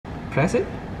press it,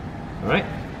 alright,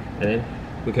 and then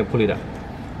we can pull it up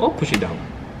or push it down.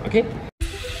 Okay.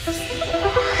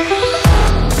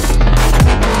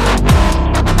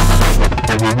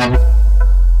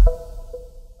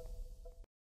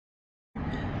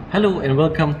 Hello and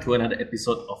welcome to another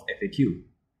episode of FAQ.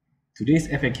 Today's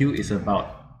FAQ is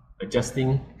about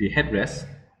adjusting the headrest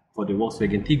for the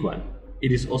Volkswagen Tiguan.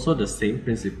 It is also the same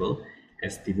principle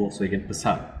as the Volkswagen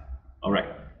Passat. Alright,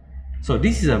 so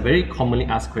this is a very commonly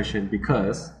asked question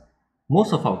because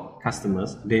most of our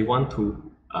customers, they want to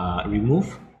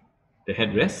remove the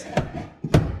headrest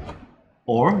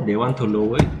or they want to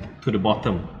lower it to the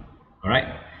bottom.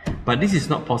 Alright, but this is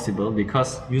not possible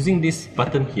because using this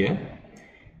button here,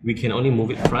 we can only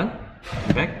move it front,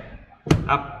 back,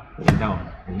 up and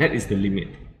down, and that is the limit.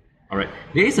 Alright,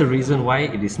 there is a reason why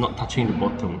it is not touching the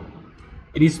bottom.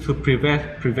 It is to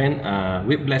prevent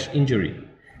whiplash injury.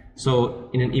 So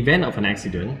in an event of an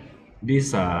accident,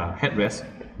 this headrest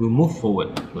will move forward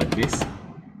like this,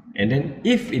 and then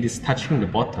if it is touching the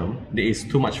bottom, there is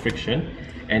too much friction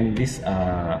and this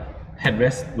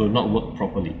headrest will not work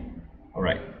properly.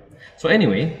 Alright, so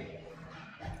anyway,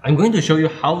 I'm going to show you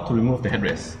how to remove the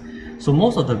headrest. So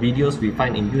most of the videos we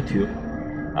find in YouTube,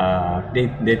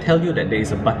 they tell you that there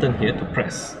is a button here to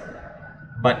press,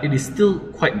 but it is still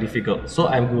quite difficult. So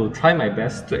I will try my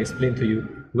best to explain to you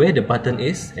where the button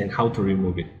is and how to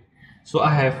remove it. So I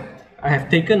have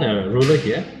taken a ruler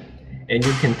here, and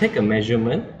you can take a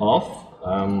measurement of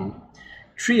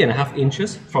 3.5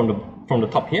 inches from the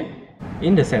top here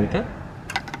in the center.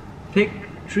 Take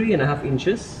 3.5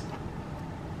 inches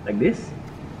like this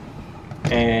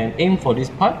and aim for this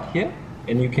part here,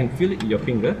 and you can feel it with your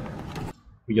finger,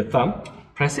 with your thumb.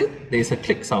 Press it, there is a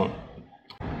click sound.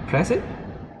 Press it,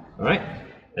 alright,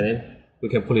 and then we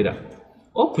can pull it up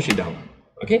or push it down.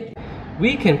 Okay,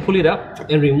 we can pull it up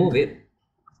and remove it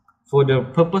for the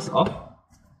purpose of,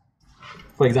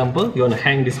 for example, you want to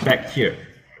hang this back here.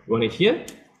 You want it here,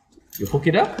 you hook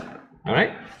it up,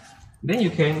 alright, then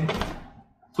you can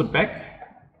put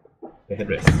back the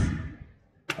headrest.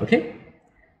 Okay,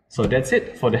 so that's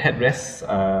it for the headrest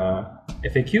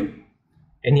FAQ.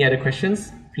 Any other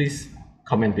questions, please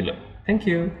comment below. Thank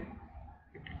you.